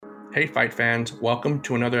Hey fight fans, welcome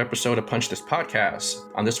to another episode of Punch This Podcast.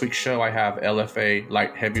 On this week's show, I have LFA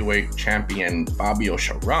Light Heavyweight champion Fabio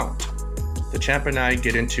Cherant. The champ and I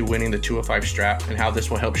get into winning the 205 strap and how this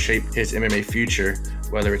will help shape his MMA future,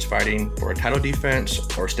 whether it's fighting for a title defense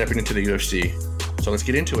or stepping into the UFC. So let's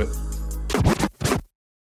get into it.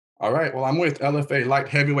 All right, well, I'm with LFA Light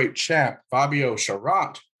Heavyweight champ Fabio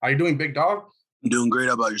Cherant. How you doing, big dog? I'm doing great.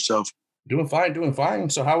 How about yourself? Doing fine.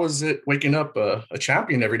 So how was it waking up a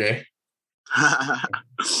champion every day?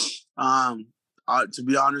 To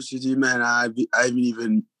be honest with you, man, I haven't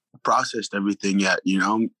even processed everything yet. You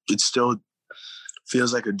know, it still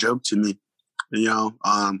feels like a joke to me. You know,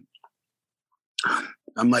 I'm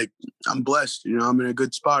blessed. You know, I'm in a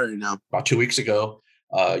good spot right now. About 2 weeks ago,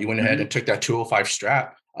 you went ahead and took that 205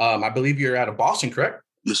 strap. I believe you're out of Boston, correct?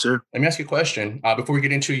 Yes, sir. Let me ask you a question before we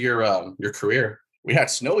get into your career. We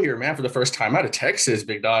had snow here, man, for the first time. I'm out of Texas,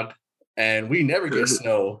 big dog, and we never get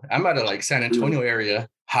snow. I'm out of like San Antonio area.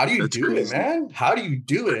 How do you do crazy, it, man? How do you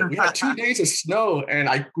do it? We had 2 days of snow,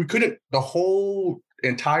 and we couldn't. The whole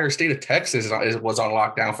entire state of Texas was on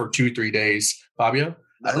lockdown for 2-3 days. Fabio,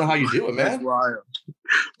 I don't know how you do it, man. That's wild.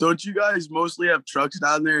 Don't you guys mostly have trucks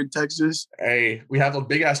down there in Texas? Hey, we have those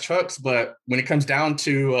big ass trucks, but when it comes down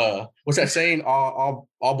to what's that saying? All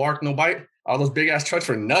bark, no bite. All those big ass trucks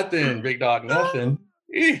for nothing, big dog, nothing.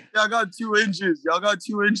 Y'all got 2 inches.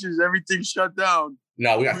 Everything's shut down.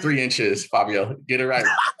 No, we got 3 inches, Fabio. Get it right.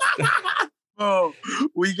 Oh,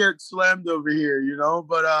 we get slammed over here, you know.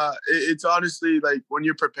 But it's honestly like when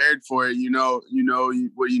you're prepared for it, you know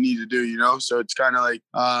what you need to do, you know. So it's kind of like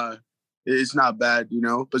it's not bad, you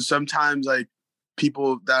know. But sometimes like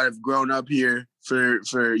people that have grown up here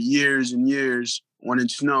for years and years, when it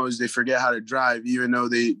snows, they forget how to drive, even though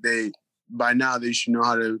they by now they should know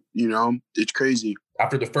how to, you know. It's crazy.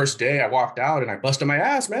 After the first day, I walked out and I busted my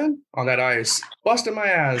ass, man, on that ice. Busted my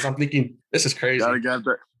ass. I'm thinking, this is crazy.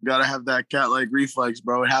 Gotta have that cat-like reflex,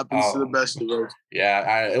 bro. It happens to the best of us.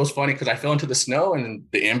 Yeah, it was funny because I fell into the snow and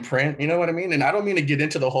the imprint, you know what I mean? And I don't mean to get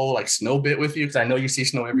into the whole like snow bit with you because I know you see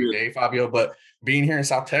snow every day, Fabio, but being here in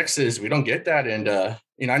South Texas, we don't get that. And,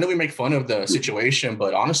 you know, I know we make fun of the situation,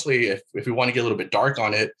 but honestly, if we want to get a little bit dark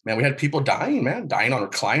on it, man, we had people dying on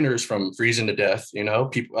recliners from freezing to death, you know?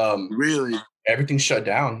 People really? Everything shut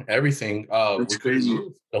down. Everything. That's crazy.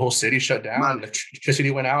 The whole city shut down. The electricity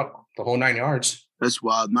went out. The whole 9 yards. That's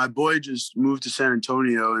wild. My boy just moved to San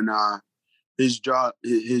Antonio, and his job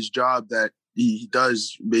that he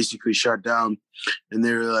does basically shut down. And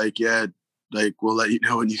they were like, "Yeah, like we'll let you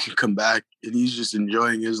know when you can come back." And he's just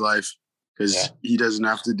enjoying his life because he doesn't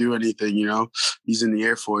have to do anything. You know, he's in the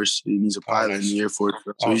Air Force and he's a pilot in the Air Force,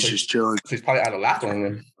 so he's just chilling. He's probably out of Laughlin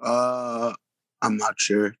then. I'm not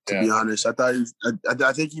sure, to be honest.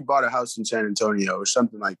 I think he bought a house in San Antonio or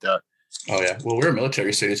something like that. Oh, yeah. Well, we're a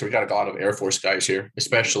military city, so we got a lot of Air Force guys here,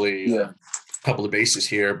 especially a couple of bases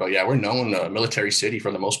here. But, yeah, we're known military city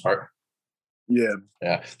for the most part. Yeah.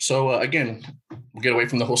 Yeah. So, again, we'll get away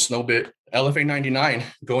from the whole snow bit. LFA 99,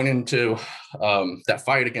 going into that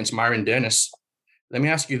fight against Myron Dennis. Let me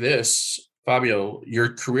ask you this, Fabio. Your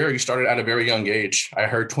career, you started at a very young age. I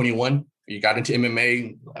heard 21. You got into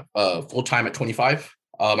MMA full-time at 25.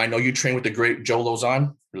 I know you trained with the great Joe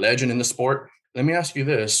Lozon, legend in the sport. Let me ask you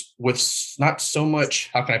this, with not so much,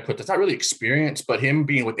 how can I put this? Not really experience, but him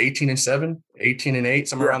being with 18-7, 18-8,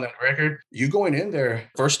 somewhere around that record, you going in there,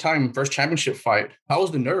 first championship fight. How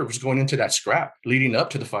was the nerves going into that scrap leading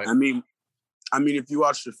up to the fight? I mean, if you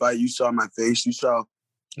watched the fight, you saw my face. You saw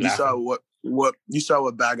what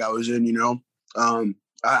bag I was in, you know.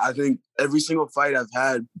 I think every single fight I've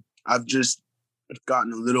had, I've just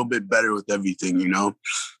gotten a little bit better with everything, you know.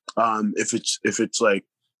 If it's like,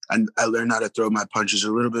 I learned how to throw my punches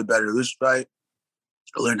a little bit better this fight.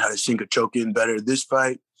 I learned how to sink a choke in better this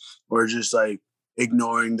fight, or just like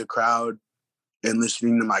ignoring the crowd and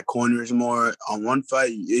listening to my corners more. On one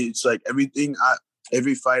fight, it's like every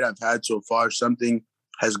fight I've had so far, something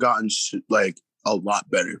has gotten like a lot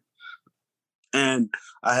better. And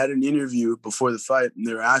I had an interview before the fight, and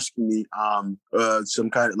they were asking me some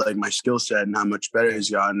kind of like my skill set and how much better it's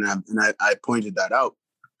gotten. And I pointed that out.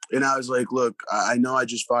 And I was like, look, I know I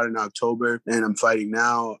just fought in October and I'm fighting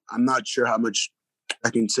now. I'm not sure how much I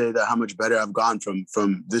can say that how much better I've gone from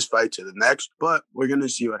this fight to the next, but we're going to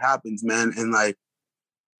see what happens, man. And like,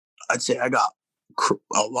 I'd say I got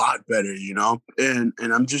a lot better, you know, and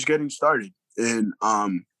I'm just getting started. And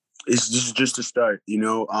this is just a start, you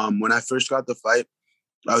know. When I first got the fight,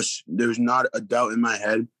 there was not a doubt in my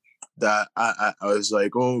head that I was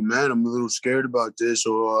like, oh man, I'm a little scared about this,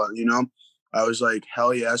 or you know, I was like,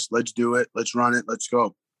 hell yes, let's do it, let's run it, let's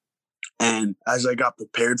go. And as I got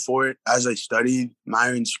prepared for it, as I studied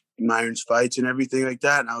Myron's Myron's fights and everything like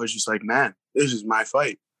that. And I was just like, man, this is my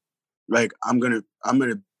fight. Like, I'm gonna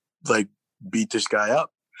like beat this guy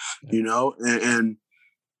up, you know? And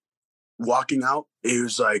walking out, it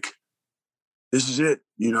was like, this is it,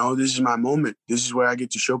 you know, this is my moment. This is where I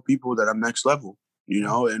get to show people that I'm next level, you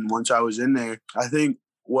know? And once I was in there, I think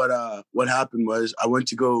what happened was I went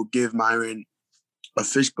to go give Myron a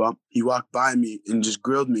fist bump. He walked by me and just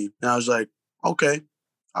grilled me. And I was like, okay,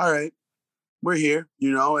 all right, we're here,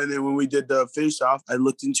 you know? And then when we did the face off, I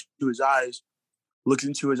looked into his eyes,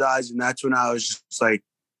 and that's when I was just like,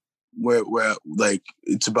 where like,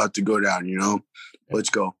 it's about to go down, you know? Let's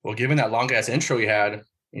go. Well, given that long ass intro you had,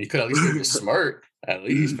 you could at least give a smirk, at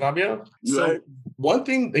least, Fabio. So right. One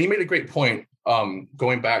thing, you made a great point,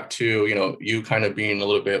 going back to, you know, you kind of being a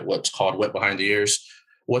little bit what's called wet behind the ears.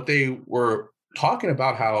 What they were talking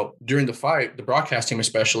about, how during the fight, the broadcast team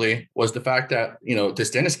especially, was the fact that, you know, this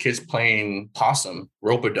Dennis kid's playing possum,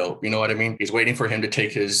 rope-a-dope, you know what I mean? He's waiting for him to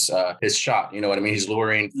take his shot, you know what I mean? He's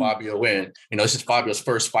luring Fabio in. You know, this is Fabio's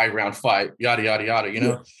first 5-round fight, yada, yada, yada, you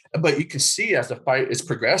know? Yeah. But you can see as the fight is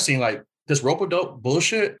progressing, like, this rope-a-dope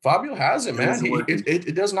bullshit, Fabio has it, man.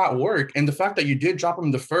 It does not work. And the fact that you did drop him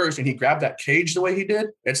in the first and he grabbed that cage the way he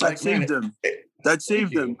did, it's that like, saved him. That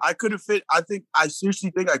saved him. I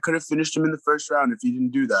seriously think I could have finished him in the first round if he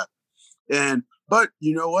didn't do that. But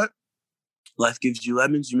you know what? Life gives you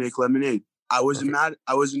lemons, you make lemonade. I wasn't mad.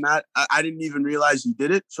 I didn't even realize he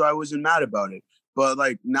did it, so I wasn't mad about it. But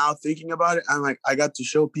like, now thinking about it, I'm like, I got to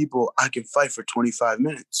show people I can fight for 25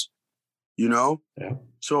 minutes. You know? Yeah.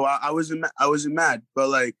 So I wasn't mad. But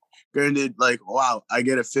like, granted, like, wow, I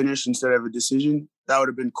get a finish instead of a decision. That would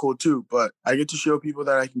have been cool too. But I get to show people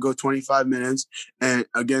that I can go 25 minutes and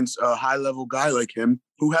against a high level guy like him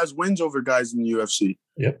who has wins over guys in the UFC.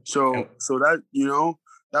 Yep. So that, you know,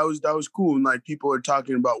 that was cool. And like, people are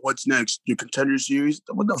talking about what's next, your Contender Series.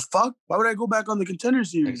 What the fuck? Why would I go back on the Contender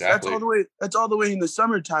Series? Exactly. That's all the way in the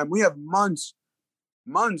summertime. We have months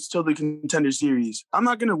till the Contender Series. I'm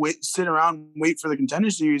not gonna sit around and wait for the Contender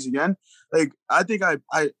Series again. Like, I think I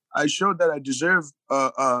showed that I deserve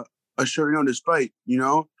a short notice fight, you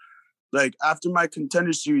know? Like, after my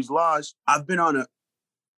Contender Series loss, I've been on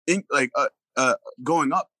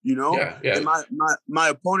going up, you know? Yeah. And my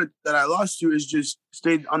opponent that I lost to is just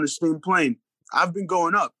stayed on the same plane. I've been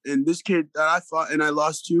going up, and this kid that I fought and I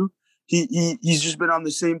lost to, he's just been on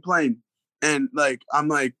the same plane. And like, I'm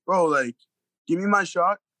like, bro, like, give me my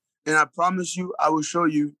shot, and I promise you, I will show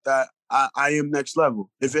you that I am next level.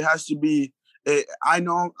 If it has to be, I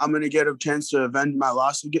know I'm going to get a chance to avenge my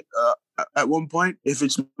loss again, at one point. If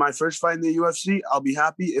it's my first fight in the UFC, I'll be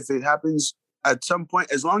happy. If it happens at some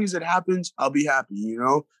point, as long as it happens, I'll be happy, you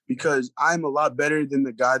know, because I'm a lot better than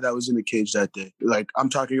the guy that was in the cage that day. Like, I'm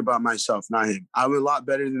talking about myself, not him. I'm a lot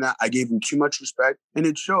better than that. I gave him too much respect, and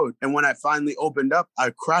it showed. And when I finally opened up,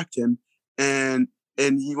 I cracked him, and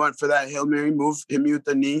he went for that Hail Mary move, hit me with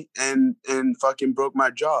the knee, and fucking broke my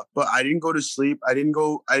jaw. But I didn't go to sleep. I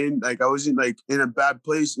wasn't like in a bad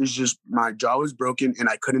place. It's just my jaw was broken, and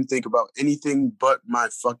I couldn't think about anything but my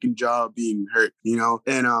fucking jaw being hurt, you know?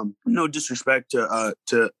 And no disrespect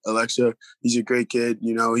to Alexa. He's a great kid.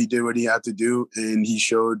 You know, he did what he had to do, and he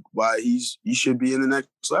showed why he should be in the next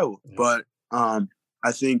level. Yeah. But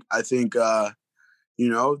I think you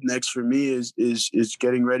know, next for me is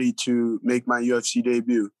getting ready to make my UFC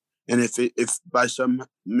debut. And if by some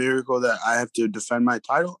miracle that I have to defend my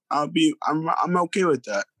title, I'm okay with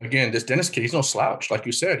that. Again, this Dennis kid, he's no slouch. Like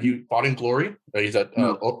you said, he fought in glory. He's a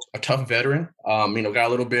tough veteran. You know, got a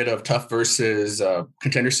little bit of tough versus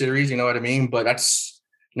Contender Series. You know what I mean? But that's,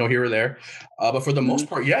 you know, here or there. But for the most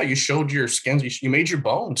part, yeah, you showed your skins. You made your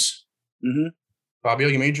bones. Mm-hmm. Fabio,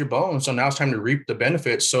 you made your bones, so now it's time to reap the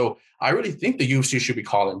benefits. So I really think the UFC should be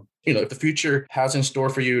calling. You know, if the future has in store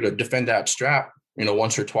for you to defend that strap, you know,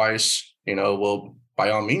 once or twice, you know, well,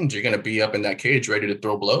 by all means, you're going to be up in that cage ready to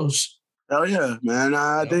throw blows. Oh yeah, man.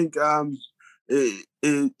 I think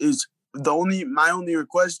it is my only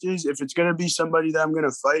request is, if it's going to be somebody that I'm going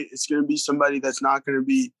to fight, it's going to be somebody that's not going to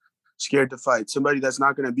be scared to fight. Somebody that's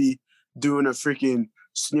not going to be doing a freaking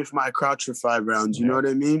sniff my crotch for 5 rounds. You know what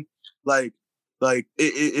I mean? Like I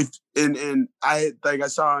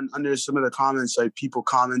saw under some of the comments, like, people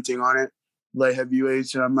commenting on it, light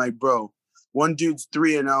heavyweights, and I'm like, bro, one dude's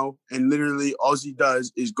 3-0, and literally all he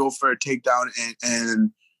does is go for a takedown,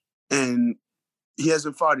 and he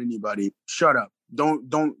hasn't fought anybody. Shut up. Don't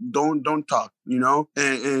talk, you know?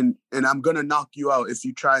 And I'm gonna knock you out if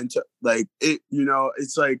you try and like it, you know.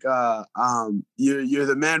 It's like you're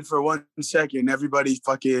the man for 1 second, everybody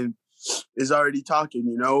fucking is already talking,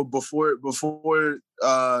 you know, before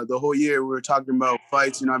the whole year we were talking about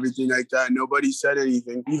fights and everything like that. Nobody said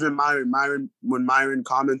anything. Even Myron, when Myron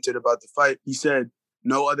commented about the fight, he said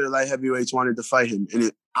no other light heavyweights wanted to fight him.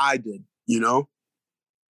 And I did, you know.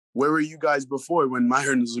 Where were you guys before when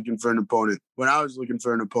Myron was looking for an opponent? When I was looking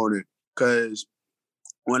for an opponent? Because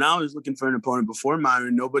when I was looking for an opponent before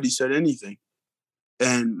Myron, nobody said anything.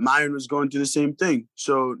 And Myron was going through the same thing.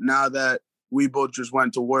 So now that we both just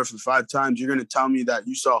went to war for 5 times, you're going to tell me that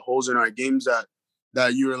you saw holes in our games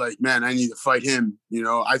that you were like, man, I need to fight him. You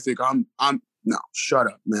know, I think no, shut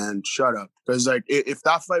up, man. Shut up. Because, like, if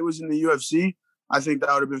that fight was in the UFC, I think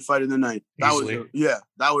that would have been fight of the night. That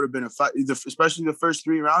would have been a fight. Especially the first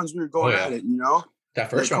 3 rounds, we were going at it, you know? That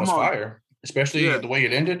first round was fire, especially the way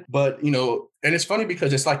it ended. But, you know, and it's funny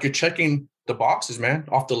because it's like you're checking the boxes, man,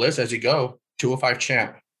 off the list as you go. 205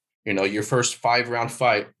 champ, you know, your first 5-round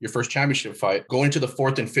fight, your first championship fight, going to the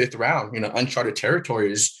 4th and 5th round, you know, uncharted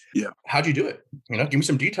territories. Yeah. How'd you do it? You know, give me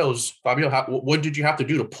some details, Fabio. What did you have to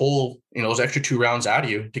do to pull, you know, those extra 2 rounds out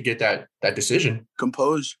of you to get that decision?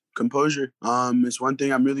 Composure. It's one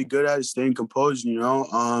thing I'm really good at is staying composed, you know.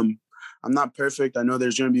 I'm not perfect. I know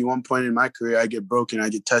there's going to be one point in my career I get broken, I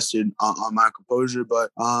get tested on my composure,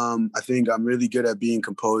 but I think I'm really good at being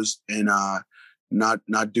composed and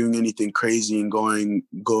not doing anything crazy and going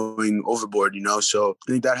overboard, you know. So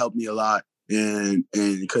I think that helped me a lot. And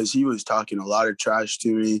because he was talking a lot of trash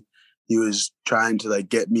to me, he was trying to like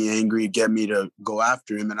get me angry, get me to go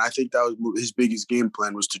after him. And I think that was his biggest game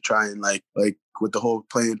plan, was to try and like with the whole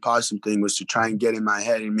playing possum thing, was to try and get in my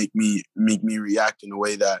head and make me react in a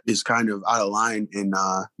way that is kind of out of line and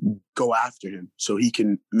go after him so he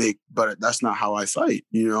can but that's not how I fight,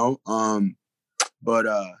 you know.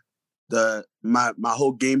 My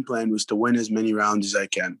whole game plan was to win as many rounds as I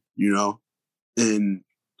can, you know, and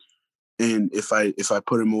if I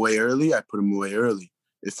put him away early, I put him away early.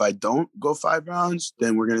 If I don't go 5 rounds,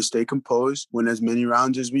 then we're gonna stay composed, win as many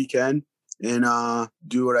rounds as we can, and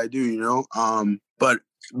do what I do, you know. But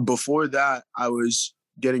before that, I was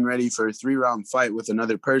getting ready for a 3-round fight with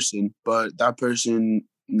another person, but that person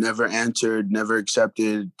never answered, never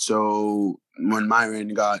accepted. So when Myron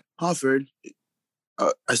got offered,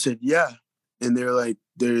 I said, yeah. And they're like,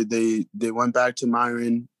 they went back to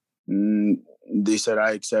Myron and they said,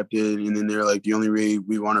 I accepted. And then they're like, the only way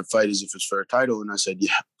we want to fight is if it's for a title. And I said,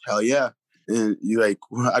 yeah, hell yeah. And you're like,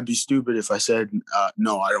 well, I'd be stupid if I said,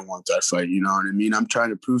 no, I don't want that fight. You know what I mean? I'm trying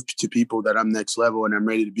to prove to people that I'm next level and I'm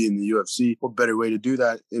ready to be in the UFC. What better way to do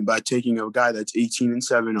that than by taking a guy that's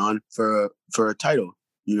 18-7 on for a title,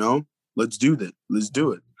 you know? Let's do that. Let's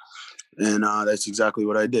do it. And that's exactly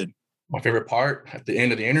what I did. My favorite part at the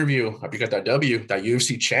end of the interview, after you got that W, that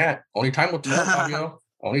UFC chant. Only time will tell, Fabio.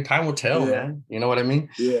 Only time will tell, man. You know what I mean?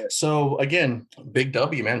 Yeah. So again, big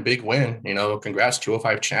W, man, big win. You know, congrats,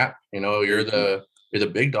 205 champ. You know, you're the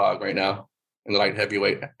big dog right now in the light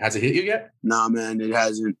heavyweight. Has it hit you yet? Nah, man, it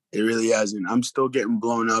hasn't. It really hasn't. I'm still getting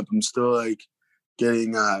blown up. I'm still like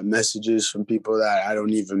getting messages from people that I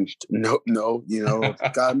don't even know. You know,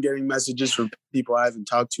 I'm getting messages from people I haven't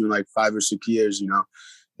talked to in like 5 or 6 years. You know.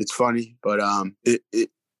 It's funny, but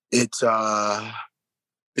it's all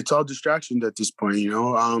distractions at this point, you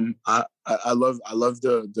know. I love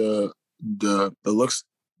the looks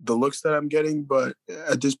that I'm getting, but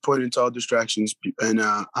at this point it's all distractions, and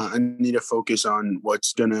I need to focus on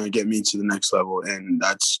what's gonna get me to the next level, and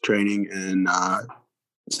that's training and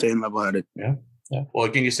staying level-headed. Yeah. Yeah. Well,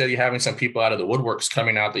 again, you said you're having some people out of the woodworks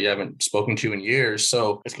coming out that you haven't spoken to in years.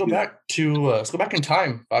 So let's go back in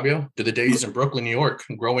time, Fabio, to the days in Brooklyn, New York,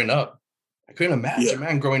 growing up. I couldn't imagine,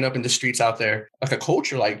 man, growing up in the streets out there, like a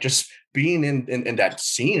culture, like just being in that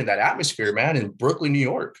scene, in that atmosphere, man, in Brooklyn, New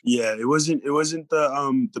York. Yeah, it wasn't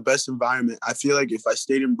the best environment. I feel like if I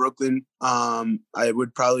stayed in Brooklyn, I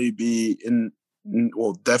would probably be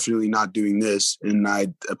definitely not doing this, and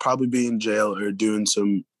I'd probably be in jail or doing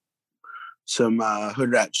some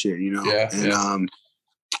hood rat shit, you know? Yeah, and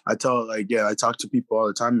I talk to people all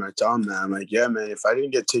the time, and I tell them that, I'm like, yeah, man, if I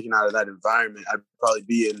didn't get taken out of that environment, I'd probably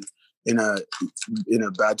be in a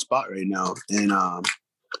bad spot right now. And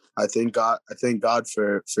I thank God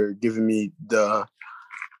for giving me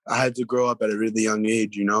I had to grow up at a really young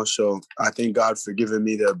age, you know? So I thank God for giving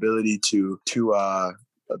me the ability to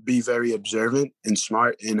be very observant and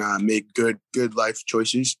smart and make good life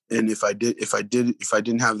choices. And if I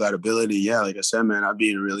didn't have that ability, yeah, like I said, man, I'd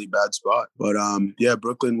be in a really bad spot. But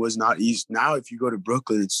Brooklyn was not easy. Now, if you go to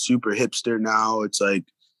Brooklyn, it's super hipster now. It's like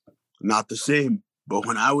not the same. But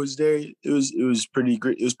when I was there, it was pretty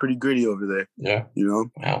gritty. It was pretty gritty over there. Yeah. You know?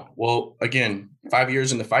 Wow. Well, again, 5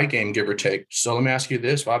 years in the fight game, give or take. So let me ask you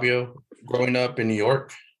this, Fabio, growing up in New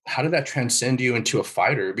York, how did that transcend you into a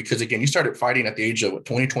fighter? Because again, you started fighting at the age of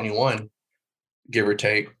 2021, give or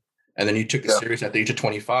take, and then you took it serious at the age of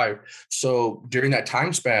 25. So during that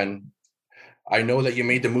time span, I know that you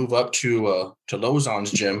made the move up to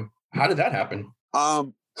Lozon's gym. How did that happen?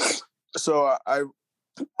 So I'm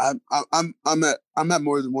at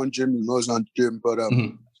more than one gym in Lozon's gym, but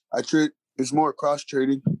I train. It's more cross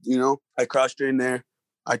training. You know, I cross train there.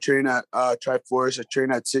 I train at Triforce. I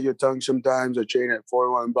train at Sityodtong sometimes. I train at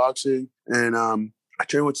 4-1 boxing, and I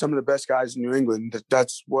train with some of the best guys in New England.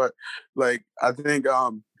 That's what, like, I think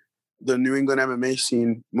the New England MMA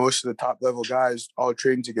scene, most of the top level guys all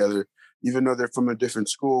train together. Even though they're from a different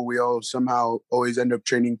school, we all somehow always end up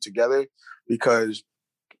training together, because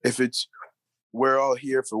we're all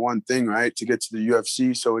here for one thing, right? To get to the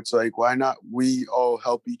UFC. So it's like, why not we all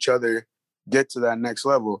help each other get to that next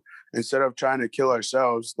level? Instead of trying to kill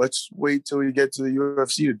ourselves, let's wait till we get to the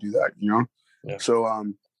UFC to do that, you know? Yeah. So,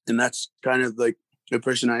 and that's kind of like the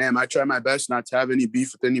person I am. I try my best not to have any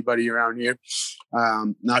beef with anybody around here,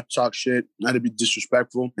 not to talk shit, not to be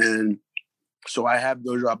disrespectful. And so I have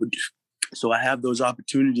those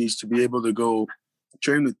opportunities to be able to go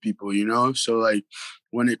train with people, you know? So like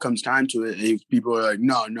when it comes time to it, if people are like,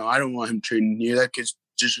 no, I don't want him training here. That kid's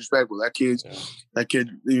disrespectful. That kid,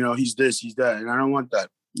 you know, he's this, he's that. And I don't want that,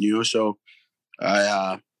 you know? So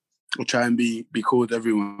I will try and be cool with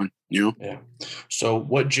everyone, you know? Yeah. So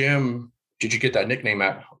what gym did you get that nickname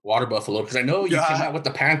at? Water Buffalo? Because I know you came out with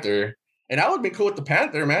the Panther, and I would be cool with the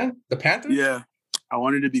Panther, man. The Panther? Yeah. I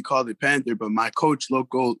wanted to be called the Panther, but my coach,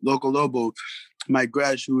 Loco Lobo, Mike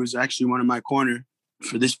Grash, who was actually one of my corner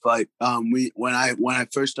for this fight, when I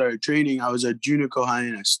first started training, I was at Junico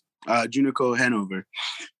Hanover,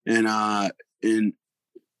 and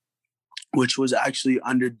which was actually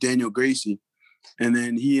under Daniel Gracie, and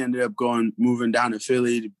then he ended up moving down to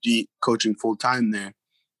Philly to be coaching full time there,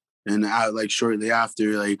 and shortly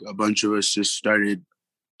after, like a bunch of us just started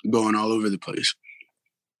going all over the place.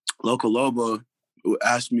 Loco Lobo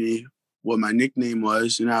asked me what my nickname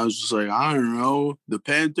was, and I was just like, I don't know, the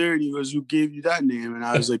Panther. And he goes, who gave you that name? And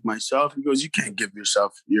I was like, myself. He goes, you can't give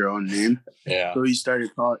yourself your own name. Yeah. So he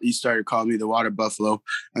started calling me the Water Buffalo.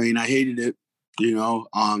 I mean, I hated it, you know,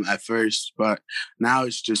 at first, but now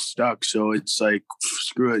it's just stuck. So it's like,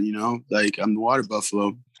 screw it, you know, like I'm the Water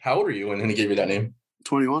Buffalo. How old are you when he gave you that name?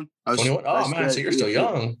 21. 21? Oh, man, so you're still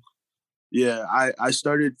young. Yeah, I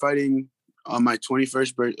started fighting on my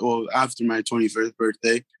 21st birthday, well, after my 21st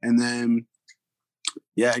birthday, and then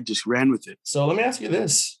I just ran with it. So let me ask you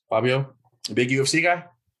this, Fabio, big UFC guy?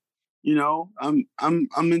 You know, I'm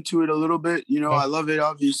into it a little bit. You know, I love it.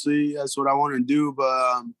 Obviously, that's what I want to do.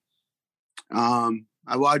 But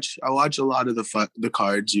I watch a lot of the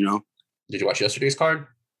cards. You know. Did you watch yesterday's card?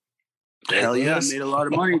 Hell yeah, I made a lot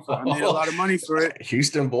of money. I made a lot of money for it.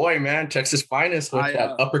 Houston boy, man, Texas finest with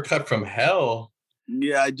that uppercut from hell.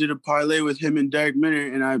 Yeah, I did a parlay with him and Derek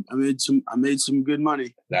Minner, and I made some good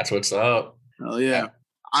money. That's what's up. Hell yeah.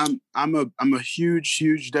 I'm a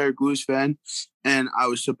huge Derek Lewis fan, and I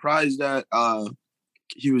was surprised that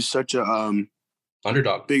he was such a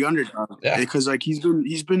big underdog. Yeah, because like he's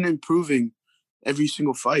been improving every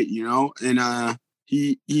single fight, you know, and I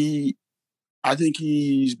think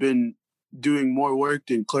he's been doing more work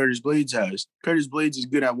than Curtis Blades has. Curtis Blades is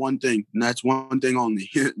good at one thing, and that's one thing only,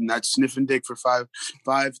 and that's sniffing dick for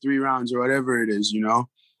 3 rounds or whatever it is, you know.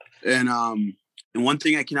 And one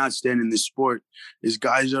thing I cannot stand in this sport is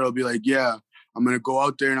guys that'll be like, yeah, I'm gonna go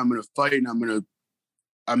out there and I'm gonna fight and I'm gonna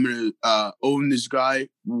own this guy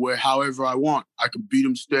however I want. I can beat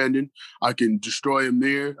him standing, I can destroy him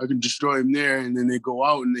there, and then they go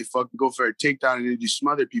out and they fucking go for a takedown and they just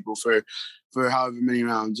smother people for however many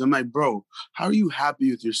rounds. I'm like, bro, how are you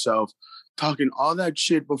happy with yourself talking all that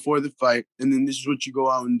shit before the fight, and then this is what you go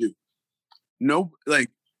out and do? No, like,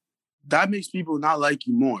 that makes people not like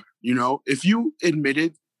you more, you know? If you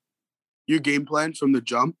admitted your game plan from the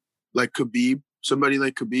jump, like Khabib, somebody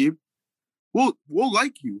like Khabib, we'll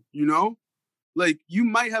like you, you know? Like, you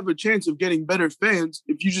might have a chance of getting better fans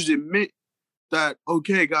if you just admit that,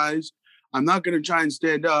 okay, guys, I'm not going to try and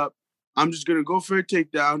stand up. I'm just going to go for a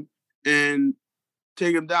takedown and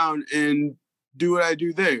take him down and do what I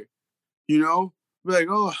do there, you know? Be like,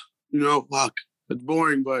 oh, you know, fuck, that's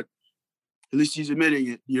boring, but at least he's admitting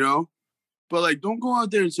it, you know? But, like, don't go out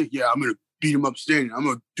there and say, yeah, I'm going to beat him up standing. I'm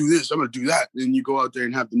going to do this. I'm going to do that. And you go out there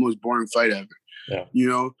and have the most boring fight ever. Yeah. You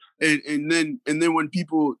know? And then when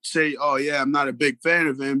people say, oh, yeah, I'm not a big fan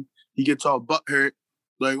of him, he gets all butthurt.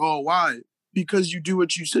 Like, oh, why? Because you do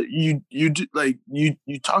what you say. You do, like, you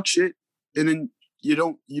talk shit, and then you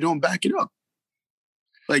don't back it up.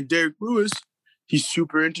 Like Derek Lewis, he's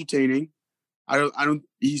super entertaining.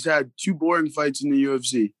 He's had 2 boring fights in the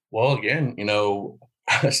UFC. Well, again,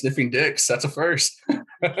 sniffing dicks, that's a first.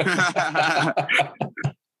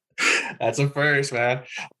 That's a first, man.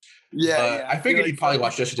 Yeah. I figured you probably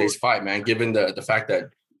watched yesterday's fight, man, given the fact that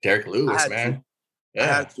Derek Lewis, man. I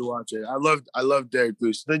had to watch it. I love Derek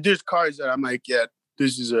Lewis. There's cards that I'm like, yeah,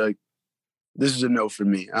 this is a no for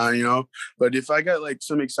me, But if I got like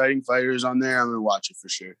some exciting fighters on there, I'm gonna watch it for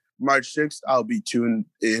sure. March 6th, I'll be tuned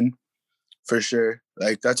in for sure.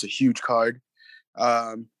 Like that's a huge card.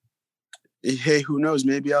 Hey, who knows?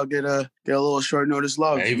 Maybe I'll get a little short notice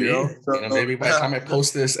love. Maybe, maybe by the time I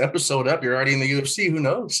post this episode up, you're already in the UFC. Who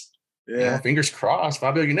knows? Yeah, fingers crossed,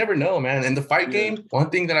 Fabio. You never know, man. In the fight game, one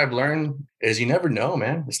thing that I've learned is you never know,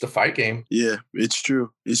 man. It's the fight game. Yeah, it's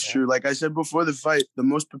true. It's true. Like I said before the fight, the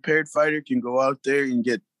most prepared fighter can go out there and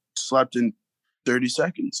get slapped in 30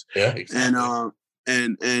 seconds. Yeah, exactly.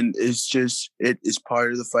 And it's just it's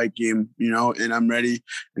part of the fight game, and I'm ready.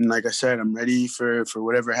 And like I said, I'm ready for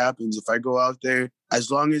whatever happens. If I go out there,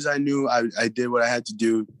 as long as I knew I did what I had to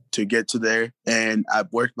do to get to there, and I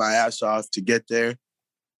worked my ass off to get there,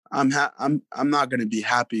 I'm not going to be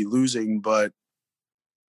happy losing, but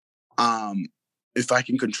if I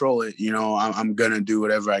can control it, I'm going to do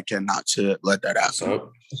whatever I can not to let that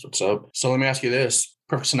happen. That's what's up. So let me ask you this.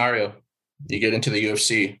 Perfect scenario. You get into the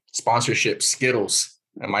UFC, sponsorship, Skittles.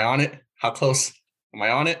 Am I on it? How close? Am I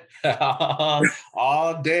on it?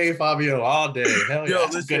 All day, Fabio, all day. Hell yeah.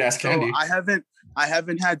 That's good ass candy. I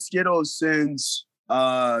haven't had Skittles since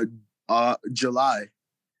July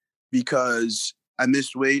because I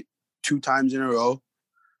missed weight 2 times in a row.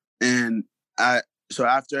 And so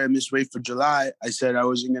after I missed weight for July, I said I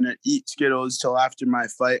wasn't going to eat Skittles till after my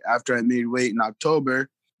fight. After I made weight in October,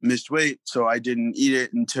 missed weight. So I didn't eat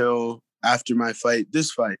it until after my fight,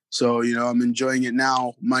 this fight. So, I'm enjoying it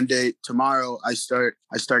now. Monday, tomorrow, I start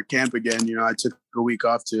camp again. I took a week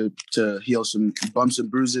off to heal some bumps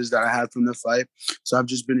and bruises that I had from the fight. So I've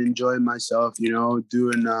just been enjoying myself,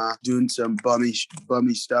 doing some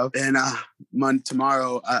bummy stuff. And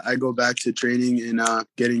tomorrow, I go back to training and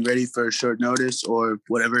getting ready for a short notice or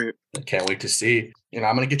whatever. I can't wait to see. I'm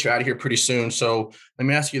going to get you out of here pretty soon. So let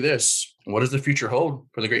me ask you this. What does the future hold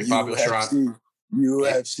for the great Fabio Cherant?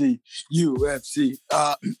 UFC.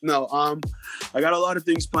 No, I got a lot of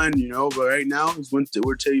things planned, but right now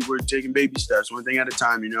we're taking baby steps, one thing at a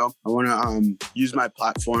time, I want to use my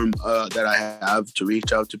platform that I have to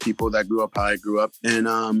reach out to people that grew up how I grew up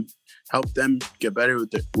and help them get better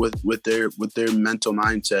with their mental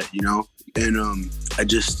mindset,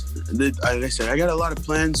 and like I said, I got a lot of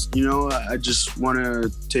plans, I just want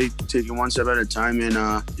to take it one step at a time and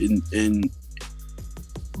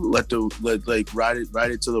ride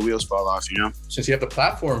it till the wheels fall off, Since you have the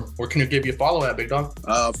platform, where can you give you a follow at, big dog?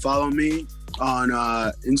 Follow me on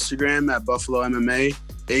Instagram at Buffalo MMA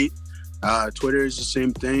 8. Twitter is the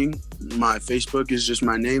same thing. My Facebook is just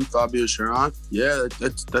my name, Fabio Cherant. Yeah,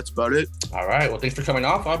 that's about it. All right. Well, thanks for coming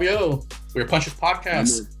on, Fabio. We're Punches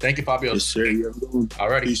Podcast. Thank you, Fabio. Yes, sir. All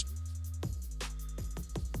righty. Peace.